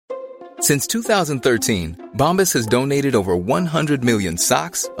Since 2013, Bombas has donated over 100 million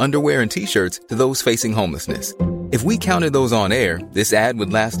socks, underwear, and T-shirts to those facing homelessness. If we counted those on air, this ad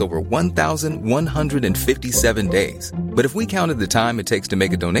would last over 1,157 days. But if we counted the time it takes to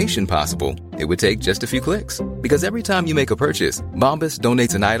make a donation possible, it would take just a few clicks. Because every time you make a purchase, Bombas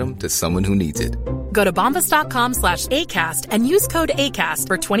donates an item to someone who needs it. Go to bombas.com/ACAST and use code ACAST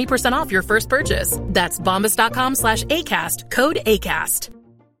for 20% off your first purchase. That's bombas.com/ACAST, code ACAST.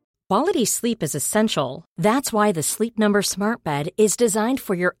 Quality sleep is essential. That's why the Sleep Number Smart Bed is designed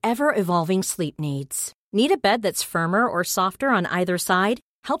for your ever-evolving sleep needs. Need a bed that's firmer or softer on either side?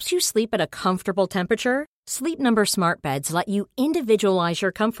 Helps you sleep at a comfortable temperature? Sleep Number Smart Beds let you individualize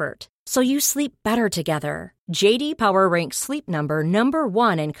your comfort, so you sleep better together. JD Power ranks Sleep Number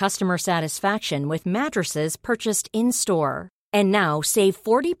 #1 in customer satisfaction with mattresses purchased in-store. And now save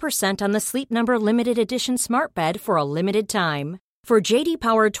 40% on the Sleep Number Limited Edition Smart Bed for a limited time. For JD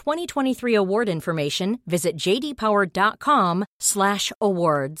Power 2023 award information, visit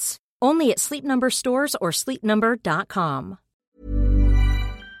jdpower.com/awards. Only at Sleep Number stores or sleepnumber.com.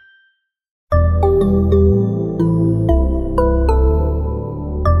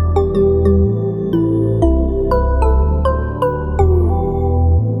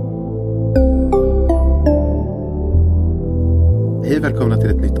 Hej, välkomna till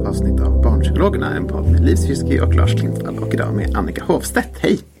ett nytt avsnitt av Barnpsykologerna, en podd med Liv Svirsky och Lars Klintvall, och idag med Annika Hovstedt.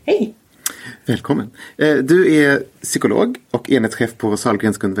 Hej! Hej! Välkommen. Du är psykolog och enhetschef på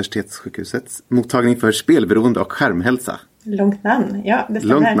Sahlgrenska universitetssjukhusets mottagning för spelberoende och skärmhälsa. Långt namn, ja det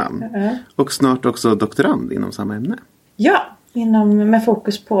stämmer. Långt namn. Och snart också doktorand inom samma ämne. Ja, med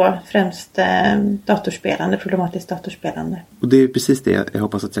fokus på främst datorspelande, problematiskt datorspelande. Och det är precis det jag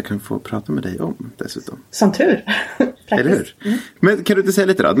hoppas att jag kan få prata med dig om dessutom. Som tur. Eller hur? Men kan du inte säga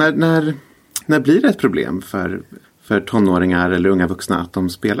lite då, när blir det ett problem för tonåringar eller unga vuxna att de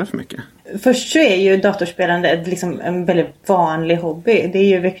spelar för mycket? Först så är ju datorspelande liksom en väldigt vanlig hobby. Det är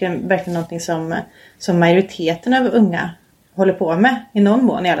ju verkligen någonting som majoriteten av unga håller på med. I någon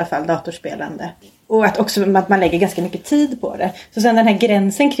mån i alla fall, datorspelande. Och att man lägger ganska mycket tid på det. Så sen den här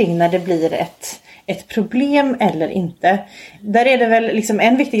gränsen kring när det blir ett problem eller inte. Där är det väl liksom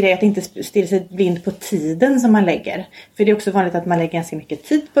en viktig grej att inte stirra sig blind på tiden som man lägger. För det är också vanligt att man lägger ganska mycket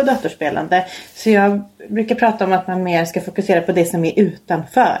tid på datorspelande. Så jag brukar prata om att man mer ska fokusera på det som är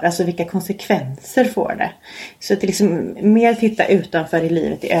utanför. Alltså vilka konsekvenser får det. Så att liksom mer titta utanför i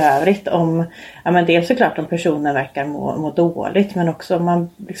livet i övrigt. Men dels såklart om personen verkar må dåligt. Men också om man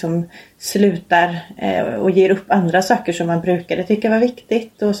liksom slutar och ger upp andra saker som man brukade tycka var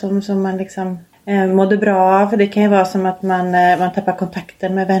viktigt. Och som man liksom mådde bra av. För det kan ju vara som att man tappar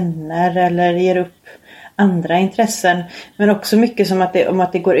kontakten med vänner eller ger upp andra intressen. Men också mycket som att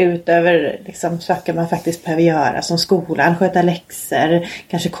det går ut över liksom saker man faktiskt behöver göra. Som skolan, sköta läxor,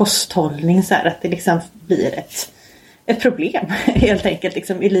 kanske kosthållning. Så här, att det liksom blir ett problem helt enkelt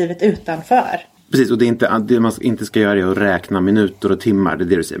liksom, i livet utanför. Precis, och det man inte ska göra är att räkna minuter och timmar, det är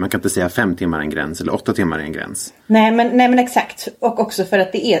det du säger. Man kan inte säga 5 timmar är en gräns eller 8 timmar är en gräns. Nej men exakt. Och också för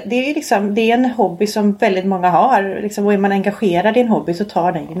att det är en hobby som väldigt många har. Liksom, och är man engagerad i en hobby så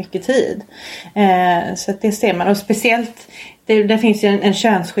tar den ju mycket tid. Så att det ser man. Och speciellt, det finns ju en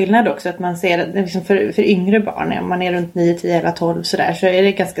könsskillnad också. Att man ser att liksom för yngre barn, om man är runt 9, 10, 11, 12 sådär, så är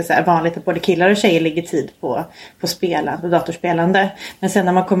det ganska så här vanligt att både killar och tjejer lägger tid på spelande och datorspelande. Men sen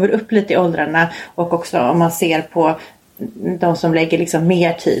när man kommer upp lite i åldrarna och också om man ser på de som lägger liksom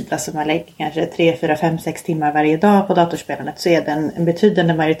mer tid, alltså man lägger kanske 3, 4, 5, 6 timmar varje dag på datorspelandet, så är det en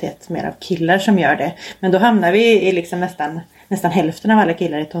betydande majoritet mer av killar som gör det. Men då hamnar vi i liksom nästan hälften av alla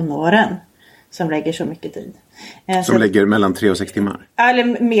killar i tonåren som lägger så mycket tid. Som lägger mellan 3 och 6 timmar?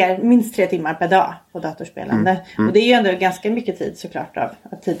 Eller minst 3 timmar per dag på datorspelande. Och det är ju ändå ganska mycket tid såklart av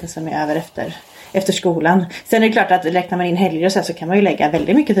tiden som är över efter skolan. Sen är det klart att räknar man in helger och så kan man ju lägga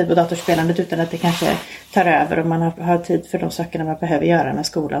väldigt mycket tid på datorspelandet utan att det kanske tar över och man har tid för de sakerna man behöver göra med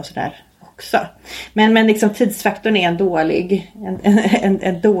skola och sådär också. Men liksom tidsfaktorn är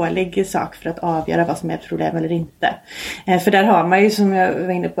en dålig sak för att avgöra vad som är ett problem eller inte. För där har man ju, som jag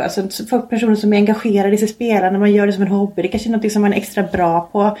var inne på, alltså personer som är engagerade i sig spelande, man gör det som en hobby. Det kanske är något som man är extra bra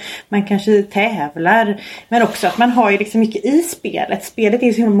på. Man kanske tävlar. Men också att man har ju liksom mycket i spelet. Spelet är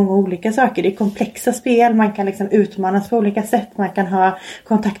ju så många olika saker. Det är komplexa spel. Man kan liksom utmanas på olika sätt. Man kan ha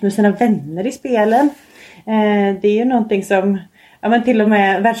kontakt med sina vänner i spelen. Det är ju någonting som... Ja, men till och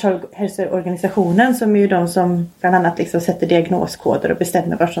med Världshälsoorganisationen, som är ju de som bland annat liksom sätter diagnoskoder och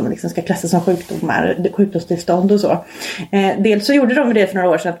bestämmer vad som liksom ska klassas som sjukdomstillstånd och så. Dels så gjorde de det för några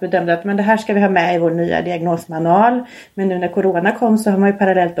år sedan, att bedömde att men det här ska vi ha med i vår nya diagnosmanual. Men nu när corona kom så har man ju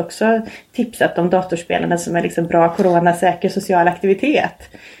parallellt också tipsat om datorspelande som är liksom bra coronasäker social aktivitet.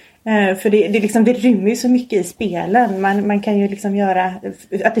 För det rymmer ju så mycket i spelen. Man kan ju liksom göra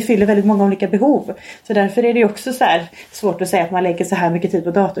att det fyller väldigt många olika behov. Så därför är det också så här svårt att säga att man lägger så här mycket tid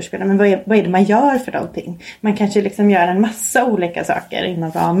på datorspelen. Men vad är det man gör för någonting? Man kanske liksom gör en massa olika saker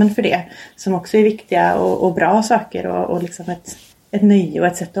inom ramen för det. Som också är viktiga och bra saker. Och liksom ett nöje och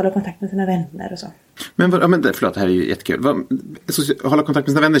ett sätt att hålla kontakt med sina vänner och så. Men förlåt, det här är ju jättekul. Hålla kontakt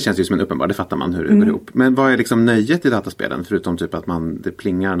med sina vänner känns ju som en uppenbar, det fattar man hur det går ihop. Men vad är liksom nöjet i dataspelen förutom typ att det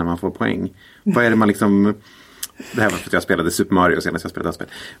plingar när man får poäng? Vad är det man liksom... Det här var för att jag spelade Super Mario senast jag spelade dataspel.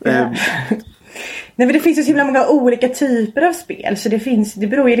 Nej, men det finns ju så himla många olika typer av spel. Så det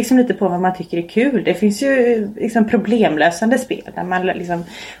beror ju liksom lite på vad man tycker är kul. Det finns ju liksom problemlösande spel där man liksom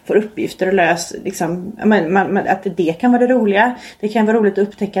får uppgifter och liksom, att det kan vara det roliga. Det kan vara roligt att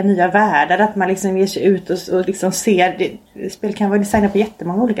upptäcka nya världar. Att man liksom ger sig ut och liksom ser. Spel kan vara designat på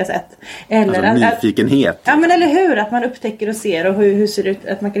jättemånga olika sätt. Eller alltså nyfikenhet. Ja, men eller hur? Att man upptäcker och ser och hur ser det ut.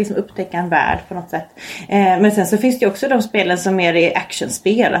 Att man kan liksom upptäcka en värld på något sätt. Men sen så finns det ju också de spelen som är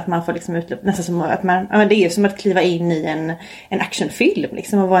actionspel. Att man får liksom utlopp, nästan som att det är som att kliva in i en actionfilm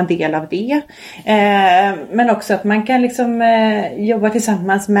liksom, och vara en del av det. Men också att man kan liksom jobba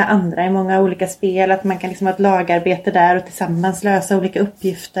tillsammans med andra i många olika spel. Att man kan liksom ha ett lagarbete där och tillsammans lösa olika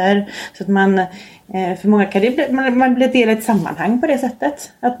uppgifter. Så att man... För många kan man blir del i ett sammanhang på det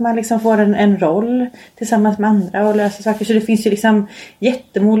sättet. Att man liksom får en roll tillsammans med andra och lösa saker. Så det finns ju liksom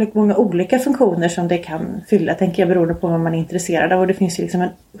jättemånga olika funktioner som det kan fylla. Tänker jag, beroende på vad man är intresserad av. Och det finns ju liksom en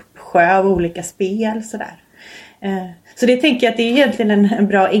uppsjö av olika spel sådär. Så det tänker jag att det är egentligen en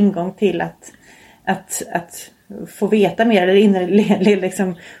bra ingång till att få veta mer. Eller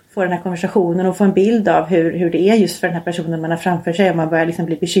liksom få den här konversationen och få en bild av hur det är just för den här personen man har framför sig. Och man börjar liksom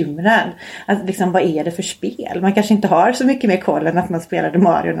bli bekymrad. Att liksom, vad är det för spel? Man kanske inte har så mycket mer koll än att man spelade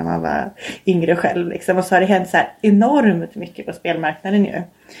Mario när man var yngre själv. Liksom. Och så har det hänt så här enormt mycket på spelmarknaden nu.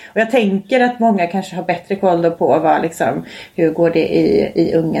 Och jag tänker att många kanske har bättre koll då på vad, liksom, hur går det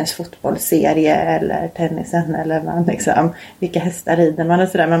i ungens fotbollsserie eller tennisen. Eller liksom, vilka hästar rider man och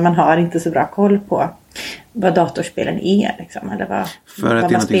sådär. Men man har inte så bra koll på vad datorspelen är liksom, eller vad, för att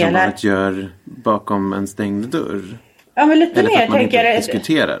det är någonting som man gör bakom en stängd dörr. Ja, men lite eller mer för att man tänker inte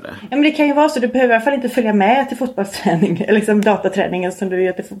diskuterar det. Ja, men det kan ju vara så. Du behöver i alla fall inte följa med till fotbollsträning. Eller liksom dataträningen som du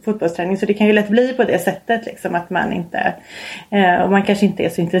gör till fotbollsträning. Så det kan ju lätt bli på det sättet. Liksom, att man inte... och man kanske inte är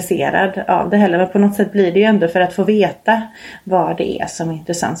så intresserad av det heller. Men på något sätt blir det ju ändå, för att få veta vad det är som är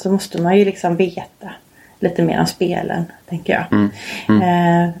intressant. Så måste man ju liksom veta lite mer om spelen, tänker jag.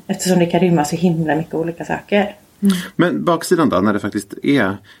 Eftersom det kan rymma så himla mycket olika saker. Men baksidan då, när det faktiskt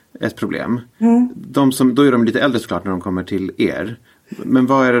är ett problem. Då är de lite äldre såklart när de kommer till er. Men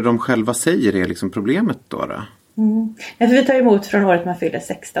vad är det de själva säger är liksom problemet då? Ja, för vi tar emot från året man fyller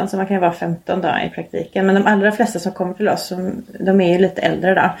 16, så man kan ju vara 15 då i praktiken. Men de allra flesta som kommer till oss, de är ju lite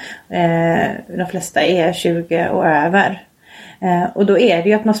äldre då. De flesta är 20 och över. Och då är det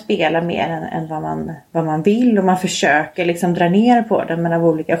ju att man spelar mer än vad man vill. Och man försöker liksom dra ner på det, men av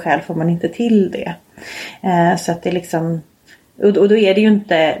olika skäl får man inte till det. Så att det liksom... Och då är det ju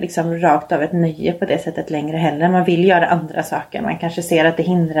inte liksom rakt av ett nöje på det sättet längre heller. Man vill göra andra saker. Man kanske ser att det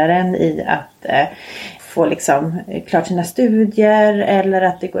hindrar en i att få liksom klart sina studier. Eller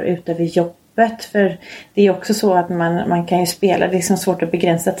att det går ut över jobbet. För det är också så att man kan ju spela. Det är liksom svårt att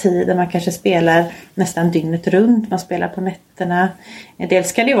begränsa tiden. Man kanske spelar nästan dygnet runt. Man spelar på nätterna.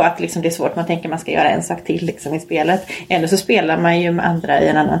 Dels kan det ju vara att liksom det är svårt. Man tänker man ska göra en sak till liksom i spelet. Eller så spelar man ju med andra i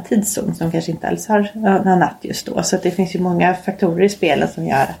en annan tidszon som kanske inte alls har någon natt just då. Så att det finns ju många faktorer i spelen som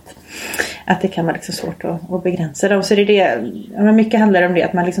gör att det kan vara liksom svårt att begränsa dem. Så det mycket handlar om det.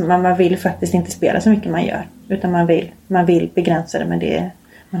 Att man vill faktiskt inte spela så mycket man gör. Utan man vill begränsa det, men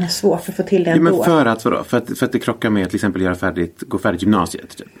man har svårt att få till det ändå. Men för att vadå? För att det krockar med att till exempel gå färdigt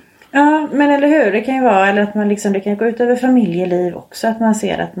gymnasiet typ. Ja, men eller hur? Det kan ju vara, eller att man liksom, det kan gå ut över familjeliv också, att man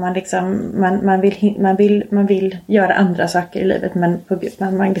ser att man liksom man vill göra andra saker i livet,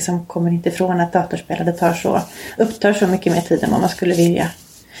 men man liksom kommer inte ifrån att datorspelandet upptar så mycket mer tid än vad man skulle vilja.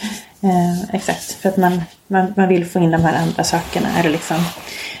 Exakt, för att man vill få in de här andra sakerna, eller liksom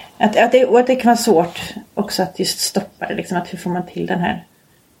att det kan vara svårt också att just stoppa det, liksom, att hur får man till den här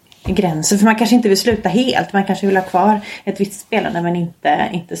gränsen, för man kanske inte vill sluta helt, man kanske vill ha kvar ett visst spelande, men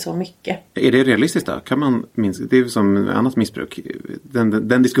inte så mycket. Är det realistiskt då? Kan man minska? Det är ju som annat missbruk.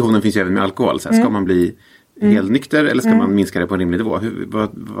 Den diskussionen finns ju även med alkohol. Så här, ska man bli helt nykter eller ska man minska det på en rimlig nivå?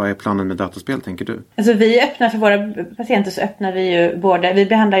 Vad är planen med datorspel, tänker du? Alltså vi öppnar för våra patienter, så öppnar vi ju vi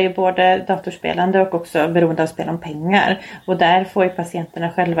behandlar ju både datorspelande och också beroende av spel om pengar. Och där får ju patienterna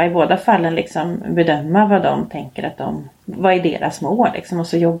själva i båda fallen liksom bedöma vad de tänker vad är deras mål liksom, och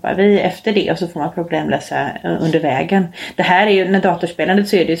så jobbar vi efter det och så får man problemlösa under vägen. Det här är ju, när datorspelandet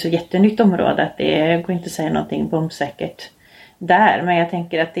så är det ju så jättenytt område att det går inte att säga någonting bombsäkert där, men jag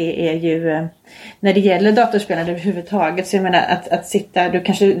tänker att det är ju när det gäller datorspelande överhuvudtaget, så jag menar att sitta, du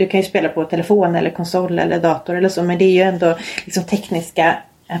kan ju spela på telefon eller konsol eller dator eller så, men det är ju ändå liksom tekniska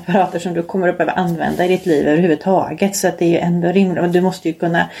apparater som du kommer att behöva använda i ditt liv överhuvudtaget, så att det är ju ändå rimligt, och du måste ju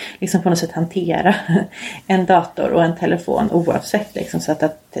kunna liksom på något sätt hantera en dator och en telefon oavsett liksom, så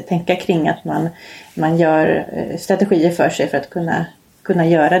att tänka kring att man gör strategier för sig för att kunna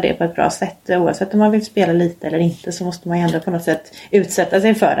göra det på ett bra sätt. Oavsett om man vill spela lite eller inte, så måste man ju ändå på något sätt utsätta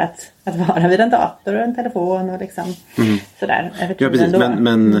sig för att vara vid en dator och en telefon och liksom sådär. Ja, precis.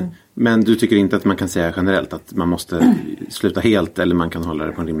 Men du tycker inte att man kan säga generellt att man måste sluta helt eller man kan hålla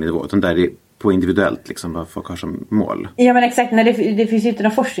det på en rimlig nivå, utan där är på individuellt liksom, vad folk har som mål. Ja, men exakt. Nej, det finns ju inte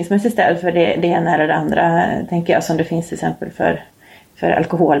någon forskningsmässigt stöd för det ena eller det andra, tänker jag, som det finns till exempel för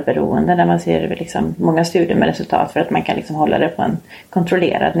alkoholberoende, där man ser liksom många studier med resultat för att man kan liksom hålla det på en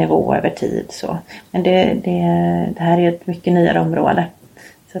kontrollerad nivå över tid. Så. Men det här är ju ett mycket nyare område,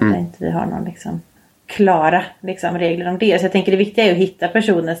 så att inte vi har någon liksom klara liksom regler om det. Så jag tänker det viktiga är att hitta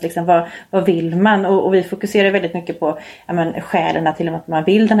personens liksom, vad vill man, och vi fokuserar väldigt mycket på skälen till att man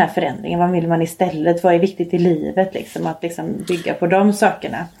vill den här förändringen. Vad vill man istället? Vad är viktigt i livet liksom, att liksom bygga på de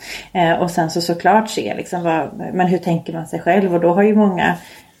sakerna. Och sen såklart se liksom, men hur tänker man sig själv, och då har ju många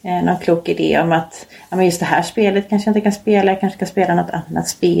någon klok idé om att just det här spelet kanske inte kan spela, jag kanske ska spela något annat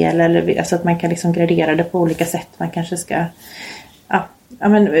spel, eller alltså att man kan liksom gradera det på olika sätt. Man kanske ska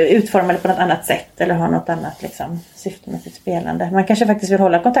utforma det på något annat sätt eller ha något annat liksom, syfte med sitt spelande. Man kanske faktiskt vill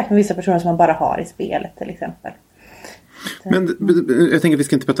hålla kontakt med vissa personer som man bara har i spelet till exempel. Men jag tänker att vi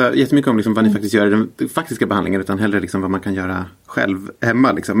ska inte prata jättemycket om liksom vad ni faktiskt gör i den faktiska behandlingen, utan hellre liksom vad man kan göra själv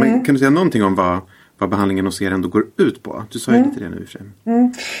hemma. Liksom. Men kan du säga någonting om vad behandlingen hos er ändå går ut på? Du sa ju lite det nu i och för sig.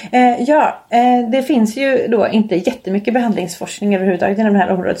 Det finns ju då inte jättemycket behandlingsforskning överhuvudtaget inom det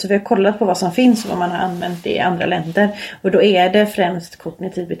här området, så vi har kollat på vad som finns och vad man har använt i andra länder, och då är det främst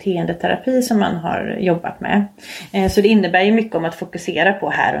kognitiv beteendeterapi som man har jobbat med. Så det innebär ju mycket om att fokusera på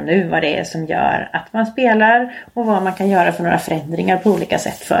här och nu, vad det är som gör att man spelar och vad man kan göra för några förändringar på olika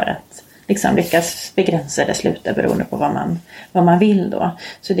sätt för att liksom lyckas begränsa eller sluta, beroende på vad man vill då.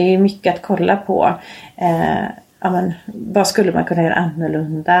 Så det är mycket att kolla på. Vad skulle man kunna göra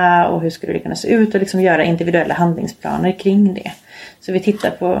annorlunda och hur skulle det kunna se ut, och liksom göra individuella handlingsplaner kring det. Så vi tittar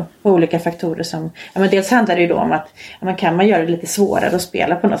på olika faktorer som, dels handlar det ju då om att kan man göra det lite svårare att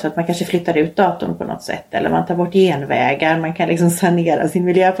spela på något sätt. Man kanske flyttar ut datorn på något sätt, eller man tar bort genvägar. Man kan liksom sanera sin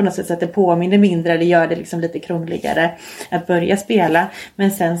miljö på något sätt så att det påminner mindre, eller gör det liksom lite krångligare att börja spela.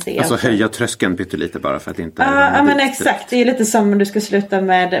 Men sen höja tröskeln pyttelite bara för att inte... Ja, men exakt. Det är lite som om du ska sluta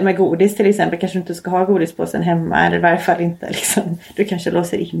med godis till exempel. Kanske inte ska ha godispåsen hemma, eller i varje fall inte liksom, du kanske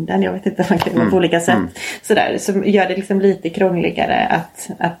låser in den. Jag vet inte, man kan göra på olika sätt. Sådär, som gör det liksom lite krångligare att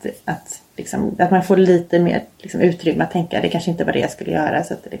man får lite mer liksom utrymme att tänka, det kanske inte var det jag skulle göra,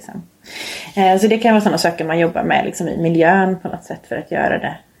 så att det liksom, så det kan vara sådana saker man jobbar med liksom i miljön på något sätt för att göra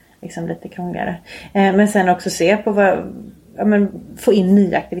det liksom lite krångligare. Men sen också se på få in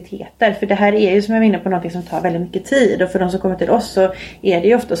nya aktiviteter, för det här är ju, som jag var inne på, något som tar väldigt mycket tid, och för de som kommer till oss så är det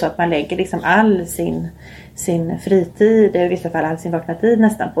ju ofta så att man lägger liksom all sin fritid, i vissa fall all sin vakna tid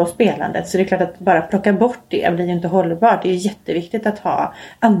nästan, på spelandet. Så det är klart att bara plocka bort det blir ju inte hållbart. Det är ju jätteviktigt att ha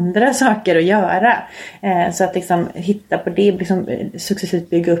andra saker att göra. Så att liksom hitta på det, liksom successivt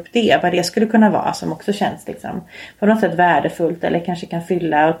bygga upp det, vad det skulle kunna vara som också känns liksom på något sätt värdefullt, eller kanske kan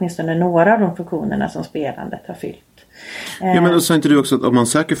fylla åtminstone några av de funktionerna som spelandet har fyllt. Ja, men sa inte du också att om man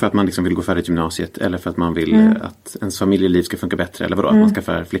söker för att man liksom vill gå färdigt gymnasiet, eller för att man vill att ens familjeliv ska funka bättre, eller vadå, att man ska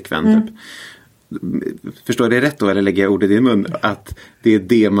få flickvän typ. Förstår jag det rätt då, eller lägger jag ordet i din mun, att det är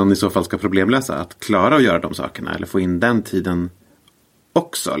det man i så fall ska problemlösa, att klara att göra de sakerna, eller få in den tiden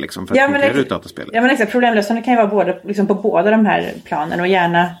också liksom, för att konkurrera ut dataspelet? Ja, men exakt, problemlösande kan ju vara liksom på båda de här planen, och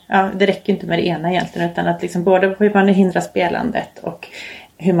gärna, det räcker inte med det ena egentligen, utan att liksom både hur man hindrar spelandet och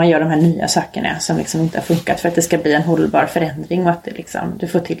hur man gör de här nya sakerna som liksom inte har funkat, för att det ska bli en hållbar förändring, och att det liksom, du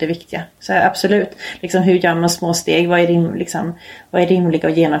får till det viktiga. Så absolut, liksom, hur gör man små steg? Vad är rimliga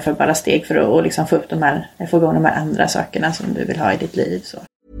och genomförbara steg för att liksom få igång de här andra sakerna som du vill ha i ditt liv? Så.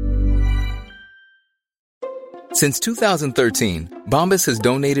 Since 2013, Bombas has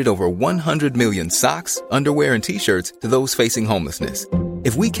donated over 100 million socks, underwear and t-shirts to those facing homelessness.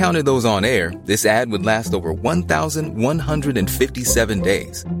 If we counted those on air, this ad would last over 1,157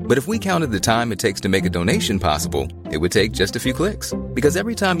 days. But if we counted the time it takes to make a donation possible, it would take just a few clicks. Because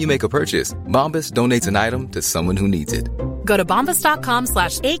every time you make a purchase, Bombas donates an item to someone who needs it. Go to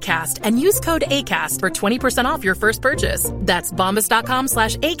bombas.com/ACAST and use code ACAST for 20% off your first purchase. That's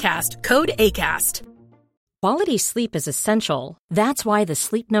bombas.com/ACAST, code ACAST. Quality sleep is essential. That's why the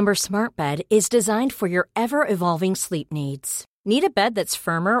Sleep Number Smart Bed is designed for your ever-evolving sleep needs. Need a bed that's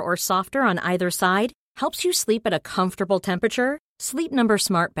firmer or softer on either side? Helps you sleep at a comfortable temperature? Sleep Number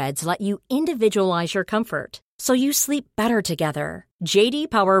Smart Beds let you individualize your comfort, so you sleep better together. JD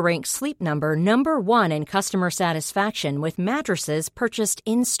Power ranks Sleep Number #1 in customer satisfaction with mattresses purchased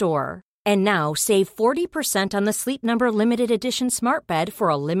in-store. And now save 40% on the Sleep Number Limited Edition Smart Bed for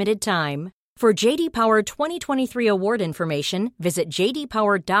a limited time. For JD Power 2023 award information, visit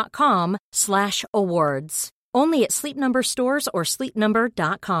jdpower.com/awards. Only at Sleep Number stores or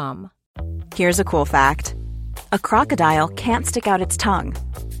sleepnumber.com. Here's a cool fact. A crocodile can't stick out its tongue.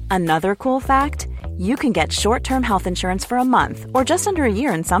 Another cool fact, you can get short-term health insurance for a month or just under a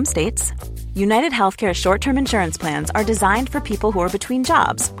year in some states. United Healthcare short-term insurance plans are designed for people who are between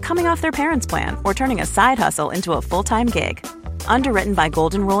jobs, coming off their parents' plan, or turning a side hustle into a full-time gig. Underwritten by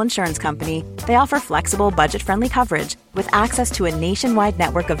Golden Rule Insurance Company, they offer flexible, budget-friendly coverage with access to a nationwide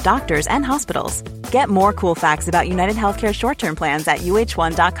network of doctors and hospitals. Get more cool facts about United Healthcare short-term plans at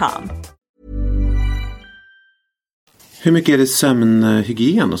uh1.com. Hur mycket är det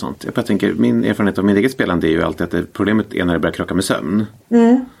sömnhygien och sånt? Jag tänker, min erfarenhet av min eget spelande är ju alltid att problemet är när det börjar krocka med sömn.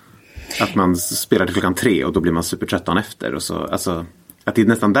 Att man spelar till 3:00 och då blir man supertrött dagen efter. Och så, alltså, att det är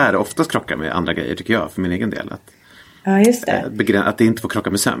nästan där det oftast krockar med andra grejer, tycker jag, för min egen del. Ja, just det. Att det inte får krocka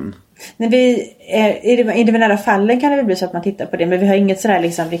med sömn. När i de individuella fallen kan det väl bli så att man tittar på det. Men vi har inget sådär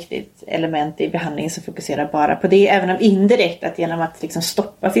liksom riktigt element i behandlingen som fokuserar bara på det. Även om indirekt att genom att liksom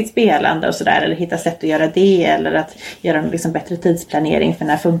stoppa sitt spelande och sådär. Eller hitta sätt att göra det. Eller att göra en liksom bättre tidsplanering för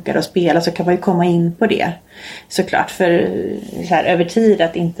när det funkar att spela. Så kan man ju komma in på det. Såklart, för så här, över tid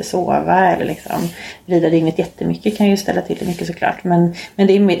att inte sova. Eller liksom vrida dygnet jättemycket kan ju ställa till det mycket såklart. Men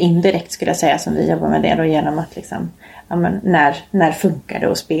det är mer indirekt skulle jag säga som vi jobbar med det. Då, genom att liksom, ja, men när funkar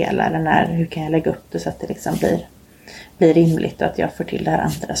det att spela? Eller hur kan jag lägga upp det så att det liksom blir rimligt och att jag får till det här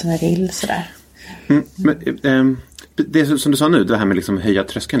andra som jag vill sådär. Men, det som du sa nu, det här med liksom höja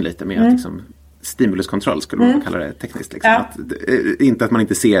tröskeln lite med att liksom, stimuluskontroll skulle man kalla det tekniskt. Liksom. Ja. Inte att man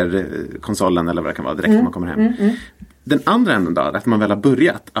inte ser konsolen eller vad det kan vara direkt när man kommer hem. Den andra änden då, att man väl har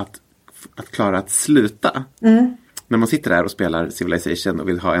börjat att klara att sluta. När man sitter där och spelar Civilization och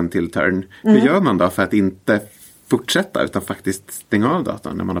vill ha en till turn. Hur gör man då för att inte fortsätta utan faktiskt stänga av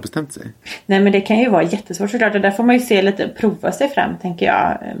datorn när man har bestämt sig? Nej, men det kan ju vara jättesvårt såklart, och där får man ju se lite, prova sig fram tänker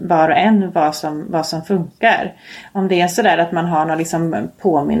jag, var och en vad som funkar. Om det är sådär att man har någon liksom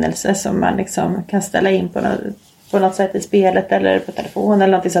påminnelse som man liksom kan ställa in på något sätt i spelet eller på telefon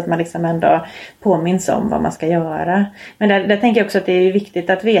eller något, så att man liksom ändå påminns om vad man ska göra. Men där tänker jag också att det är viktigt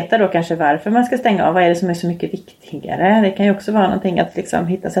att veta då kanske varför man ska stänga av. Vad är det som är så mycket viktigare? Det kan ju också vara någonting att liksom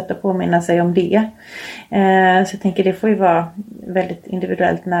hitta sätt att påminna sig om det. Så jag tänker det får ju vara väldigt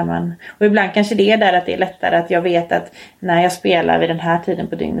individuellt när man... Och ibland kanske det är där att det är lättare att jag vet att när jag spelar vid den här tiden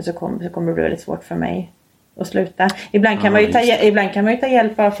på dygnet så kommer det bli väldigt svårt för mig och sluta. Ibland kan man ju ta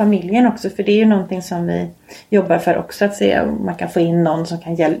hjälp av familjen också, för det är ju någonting som vi jobbar för också, att se om man kan få in någon som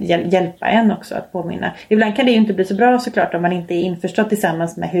kan hjälpa en också att påminna. Ibland kan det ju inte bli så bra såklart om man inte är införstått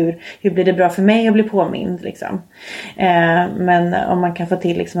tillsammans med hur blir det bra för mig att bli påmind liksom. Men om man kan få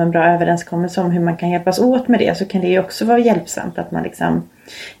till liksom en bra överenskommelse om hur man kan hjälpas åt med det, så kan det ju också vara hjälpsamt att man liksom,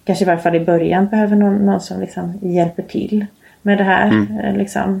 kanske i varje fall i början behöver någon som liksom hjälper till med det här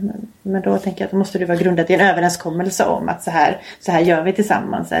liksom. Men då tänker jag att då måste det vara grundat i en överenskommelse om att så här gör vi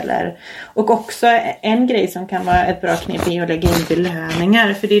tillsammans. Och också en grej som kan vara ett bra knep är att lägga in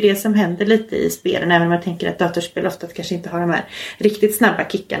belöningar, för det är det som händer lite i spelen, även om jag tänker att datorspel ofta kanske inte har de här riktigt snabba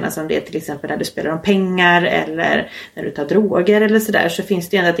kickarna som det är till exempel när du spelar om pengar eller när du tar droger eller sådär, så finns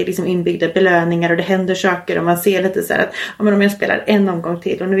det ju ändå att det är liksom inbyggda belöningar och det händer saker och man ser lite så här att men om jag spelar en omgång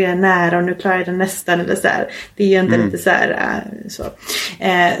till och nu är jag nära och nu klarar jag den nästan eller så här, det är ju ändå lite så här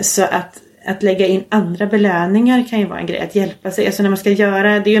så att lägga in andra belöningar kan ju vara en grej, att hjälpa sig. Alltså när man ska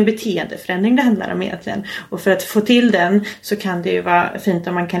göra, det är ju en beteendeförändring det handlar om egentligen. Och för att få till den så kan det ju vara fint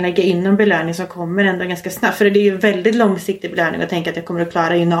om man kan lägga in en belöning som kommer ändå ganska snabbt. För det är ju väldigt långsiktig belöning att tänka att jag kommer att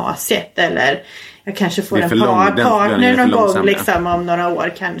klara gymnasiet eller jag kanske får en partner någon gång liksom, om några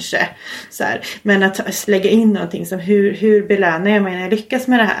år kanske. Så här. Men att lägga in någonting som hur belönar jag mig när jag lyckas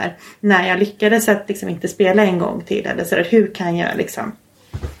med det här? När jag lyckades att liksom inte spela en gång till. Eller så här, hur kan jag liksom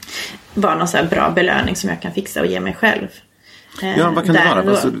vara någon så här bra belöning som jag kan fixa och ge mig själv? Ja, vad kan det vara?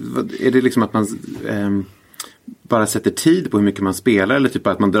 Alltså, är det liksom att man bara sätter tid på hur mycket man spelar, eller typ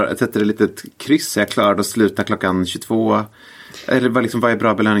att man sätter ett litet kryss, jag klarar att sluta klockan 22, eller vad är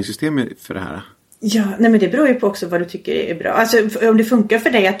bra belöningssystem för det här? Ja, nej men det beror ju på också vad du tycker är bra. Alltså om det funkar för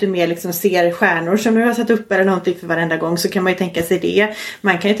dig att du mer liksom ser stjärnor som du har satt upp eller någonting för varenda gång, så kan man ju tänka sig det.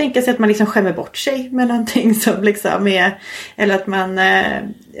 Man kan ju tänka sig att man liksom skämmer bort sig med någonting som liksom är, eller att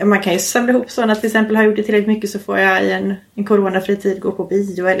man kan ju samla ihop sådana, till exempel har jag gjort det tillräckligt mycket så får jag i en coronafri tid gå på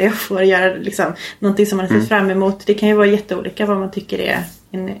bio, eller jag får göra liksom någonting som man har sett fram emot. Det kan ju vara jätteolika vad man tycker är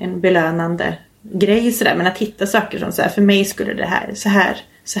en belönande grej sådär, men att hitta saker som så här, för mig skulle det här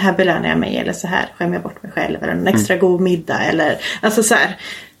så här belönar jag mig, eller så här skämmer jag bort mig själv, eller en extra god middag, eller alltså så här,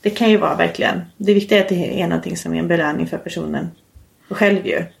 det kan ju vara verkligen, det viktiga är att det är någonting som är en belöning för personen och själv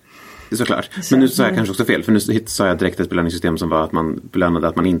ju. Det är såklart. Men nu sa jag kanske också fel, för nu sa jag direkt ett belöningssystem som var att man belönade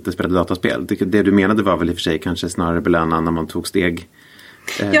att man inte spelade dataspel. Det du menade var väl i och för sig kanske snarare belöna när man tog steg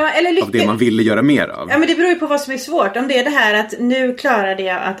av det man ville göra mer av. Ja, men det beror ju på vad som är svårt. Om det är det här att nu klarade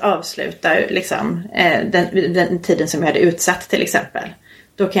jag att avsluta liksom, den tiden som jag hade utsatt till exempel.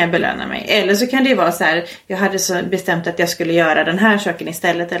 Då kan jag belöna mig. Eller så kan det ju vara så här, jag hade så bestämt att jag skulle göra den här saken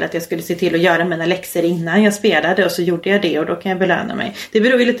istället, eller att jag skulle se till att göra mina läxor innan jag spelade, och så gjorde jag det och då kan jag belöna mig. Det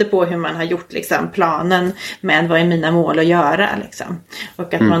beror ju lite på hur man har gjort liksom, planen med vad är mina mål att göra liksom.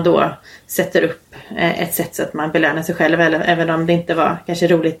 Och att man då sätter upp ett sätt så att man belönar sig själv, även om det inte var kanske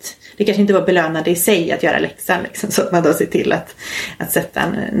roligt. Det kanske inte var belönande i sig att göra läxan liksom, så att man då ser till att sätta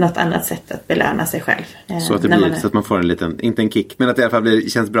något annat sätt att belöna sig själv. Så att det blir så att man får en liten, inte en kick, men att det i alla fall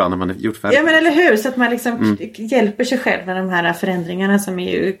känns bra när man har gjort färdigt. Ja, men eller hur? Så att man liksom hjälper sig själv med de här förändringarna som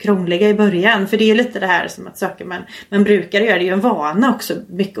är ju krångliga i början. För det är ju lite det här som att saker man brukar göra. Det är ju en vana också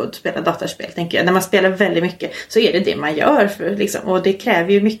mycket att spela datorspel, tänker jag. När man spelar väldigt mycket så är det man gör. Liksom. Och det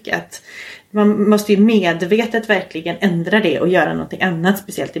kräver ju mycket att man måste ju medvetet verkligen ändra det och göra någonting annat,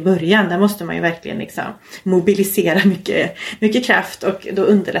 speciellt i början. Där måste man ju verkligen liksom mobilisera mycket kraft, och då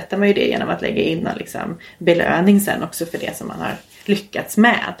underlättar man ju det genom att lägga in en liksom belöning sen också för det som man har lyckats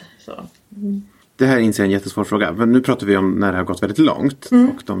med. Så. Det här inser en jättesvår fråga. Men nu pratar vi om när det har gått väldigt långt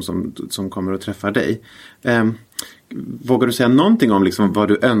och de som kommer att träffa dig. Vågar du säga någonting om liksom vad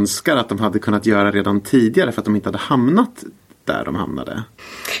du önskar att de hade kunnat göra redan tidigare för att de inte hade hamnat där de hamnade?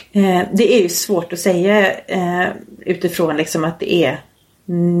 Det är ju svårt att säga utifrån liksom att det är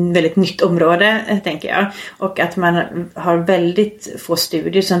väldigt nytt område, tänker jag. Och att man har väldigt få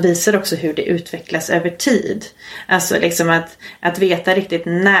studier som visar också hur det utvecklas över tid. Alltså liksom att veta riktigt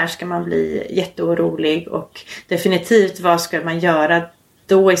när ska man bli jätteorolig, och definitivt vad ska man göra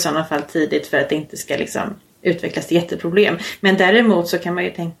då i sådana fall tidigt för att det inte ska liksom utvecklas till jätteproblem. Men däremot så kan man ju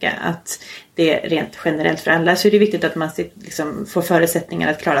tänka att det rent generellt för alla så är det viktigt att man liksom får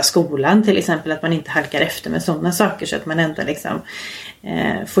förutsättningar att klara skolan, till exempel, att man inte halkar efter med sådana saker, så att man ändå liksom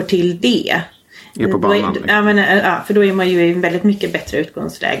får till det. Är på banan, ja, för då är man ju i väldigt mycket bättre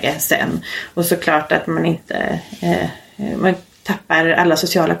utgångsläge sen. Och såklart att man inte man tappar alla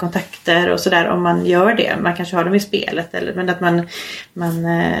sociala kontakter och sådär om man gör det. Man kanske har dem i spelet, men att man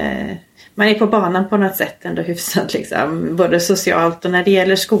är på banan på något sätt ändå hyfsat liksom, både socialt och när det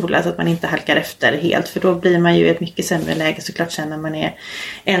gäller skola, så att man inte halkar efter helt, för då blir man ju i ett mycket sämre läge såklart sen när man är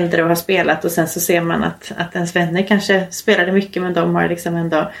äldre och har spelat, och sen så ser man att ens vänner kanske spelade mycket, men de har liksom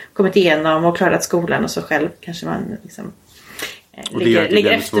ändå kommit igenom och klarat skolan, och så själv kanske man liksom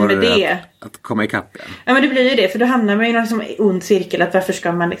ligger efter med det. Att komma ikapp. Ja, men det blir ju det, för då hamnar man i någon liksom ond cirkel, att varför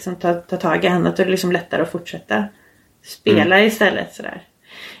ska man liksom ta tag i annat, och det är liksom lättare att fortsätta spela istället sådär.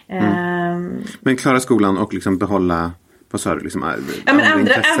 Men klara skolan och liksom behålla, vad sa du, liksom,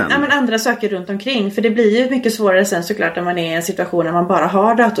 andra saker runt omkring. För det blir ju mycket svårare sen såklart när man är i en situation när man bara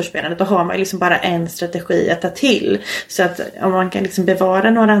har datorspelandet. Då har man liksom bara en strategi att ta till. Så att om man kan liksom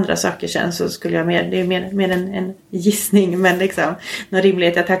bevara några andra saker sen, så skulle jag det är mer en gissning, men liksom någon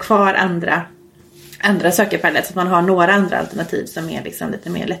rimlighet att ha kvar andra saker på det, så att man har några andra alternativ som är liksom lite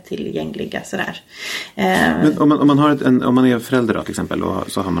mer lättillgängliga sådär. Men om man är förälder då, till exempel,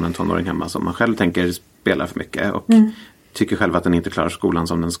 och så har man en tonåring hemma som man själv tänker spelar för mycket och tycker själv att den inte klarar skolan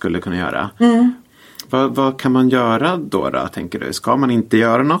som den skulle kunna göra. Vad kan man göra då, tänker du? Ska man inte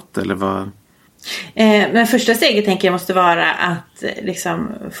göra något, eller vad? Men första steget tänker jag måste vara att liksom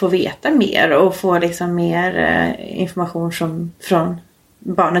få veta mer och få liksom mer information från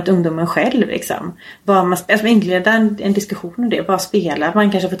barnet, ungdomen själv liksom. Alltså inleda en diskussion om det. Vad spelar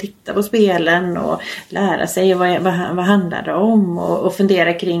man? Kanske får titta på spelen och lära sig vad handlar det om, och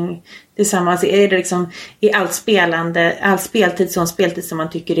fundera kring tillsammans? Är det liksom i allt spelande, all speltid som man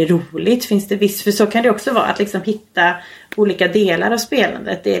tycker är roligt? Finns det visst, för så kan det också vara att liksom hitta olika delar av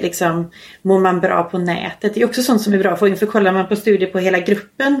spelandet. Det är liksom, mår man bra på nätet? Det är också sånt som är bra för kollar man på studier på hela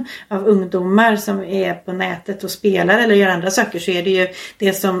gruppen av ungdomar som är på nätet och spelar eller gör andra saker, så är det ju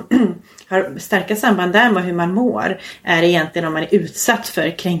det som har starka samband där med hur man mår är egentligen om man är utsatt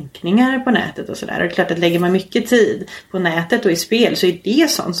för kränkningar på nätet och sådär. Och det är klart att lägger man mycket tid på nätet och i spel så är det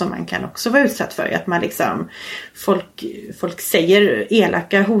sånt som man kan också vara utsatt för. Att man liksom, folk säger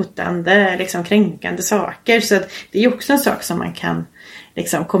elaka, hotande, liksom kränkande saker. Så att det är ju också en sak som man kan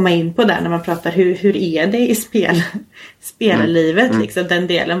liksom komma in på där när man pratar hur är det i spellivet liksom, den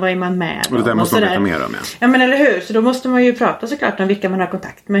delen, vad är man med om? Och det där måste man veta mer om. Ja men eller hur, så då måste man ju prata såklart om vilka man har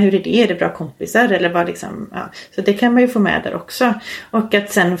kontakt med, hur är det bra kompisar eller vad liksom, ja. Så det kan man ju få med där också, och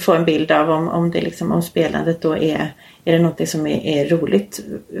att sen få en bild av om det liksom, om spelandet då är det något som är roligt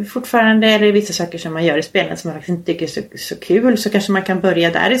fortfarande, eller är vissa saker som man gör i spelet som man faktiskt inte tycker är så kul, så kanske man kan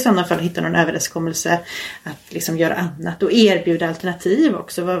börja där i sådana fall, hitta någon överenskommelse att liksom göra annat och erbjuda alternativ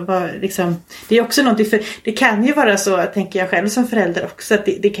också. Liksom, det är också någonting, för det kan ju vara så, tänker jag själv som förälder också, att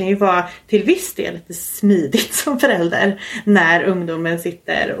det kan ju vara till viss del lite smidigt som förälder när ungdomen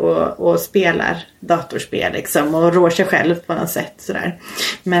sitter och spelar datorspel liksom, och rår sig själv på något sätt sådär.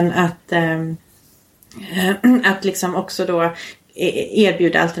 Men att liksom också då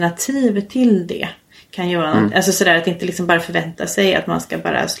erbjuda alternativ till det kan ju vara något, alltså sådär att inte liksom bara förvänta sig att man ska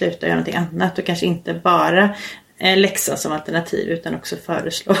bara sluta göra någonting annat och kanske inte bara läxa som alternativ utan också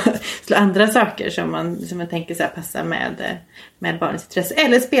föreslå andra saker som man tänker så här passar med barnets intresse,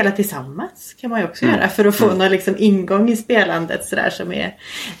 eller spela tillsammans kan man ju också göra för att få någon liksom ingång i spelandet så där, som är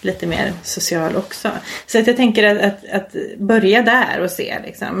lite mer social också. Så att jag tänker att börja där och se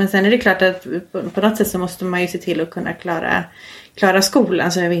liksom. Men sen är det klart att på något sätt så måste man ju se till att kunna klara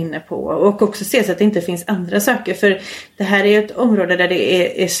skolan som jag var inne på, och också se så att det inte finns andra saker, för det här är ju ett område där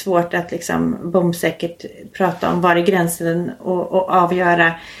det är svårt att liksom bombsäkert prata om var är gränsen och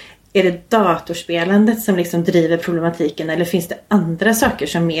avgöra, är det datorspelandet som liksom driver problematiken, eller finns det andra saker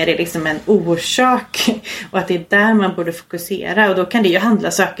som mer är liksom en orsak, och att det är där man borde fokusera, och då kan det ju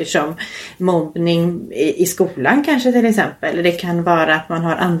handla saker som mobbning i skolan kanske till exempel, det kan vara att man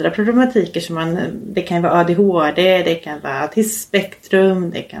har andra problematiker som det kan vara ADHD, det kan vara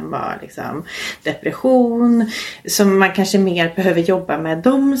autismspektrum, det kan vara liksom depression, som man kanske mer behöver jobba med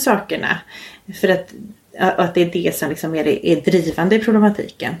de sakerna, för att det är det som liksom är drivande i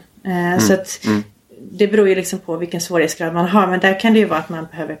problematiken. Så att det beror ju liksom på vilken svårighetsgrad man har, men där kan det ju vara att man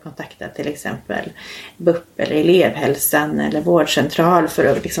behöver kontakta till exempel BUP eller elevhälsan eller vårdcentral för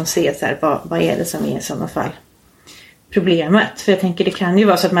att liksom se så här, vad är det som är i sådana fall problemet. För jag tänker det kan ju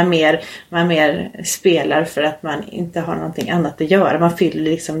vara så att man mer spelar för att man inte har någonting annat att göra. Man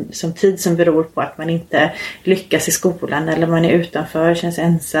fyller liksom som tid som beror på att man inte lyckas i skolan, eller man är utanför, känns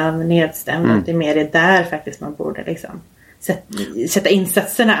ensam, nedstämd. Att det mer är där faktiskt man borde liksom sätta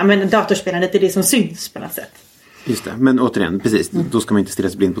insatserna. Men datorspelandet är det som syns på något sätt. Just det, men återigen, precis. Då ska man inte stirra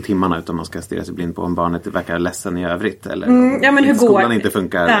sig blind på timmarna, utan man ska stirra sig blind på om barnet verkar ledsen i övrigt. Eller ja, men hur skolan inte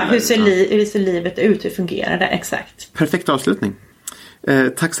funkar. Ja, hur ser livet ut? Hur fungerar det? Exakt. Perfekt avslutning.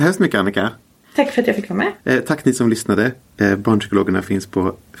 Tack så hemskt mycket, Annika. Tack för att jag fick vara med. Tack ni som lyssnade. Barnpsykologerna finns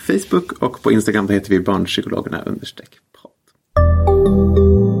på Facebook och på Instagram. Där heter vi barnpsykologerna_podd.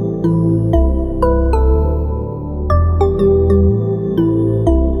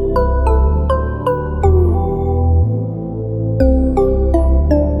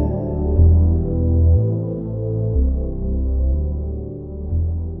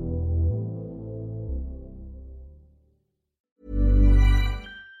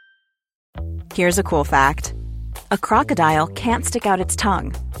 Here's a cool fact. A crocodile can't stick out its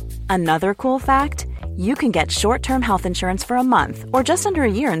tongue. Another cool fact, you can get short-term health insurance for a month or just under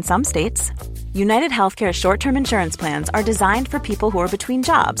a year in some states. United Healthcare short-term insurance plans are designed for people who are between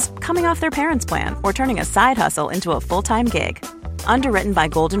jobs, coming off their parents' plan, or turning a side hustle into a full-time gig. Underwritten by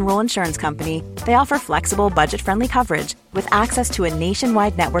Golden Rule Insurance Company, they offer flexible, budget-friendly coverage with access to a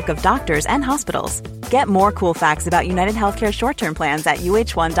nationwide network of doctors and hospitals. Get more cool facts about United Healthcare short-term plans at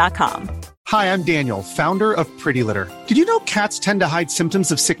uh1.com. Hi, I'm Daniel, founder of Pretty Litter. Did you know cats tend to hide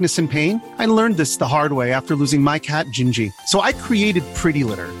symptoms of sickness and pain? I learned this the hard way after losing my cat, Gingy. So I created Pretty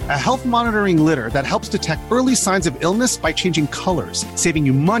Litter, a health monitoring litter that helps detect early signs of illness by changing colors, saving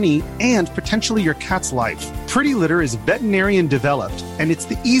you money and potentially your cat's life. Pretty Litter is veterinarian developed, and it's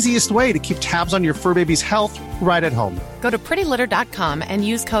the easiest way to keep tabs on your fur baby's health right at home. Go to prettylitter.com and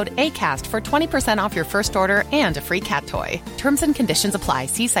use code ACAST for 20% off your first order and a free cat toy. Terms and conditions apply.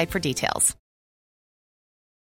 See site for details.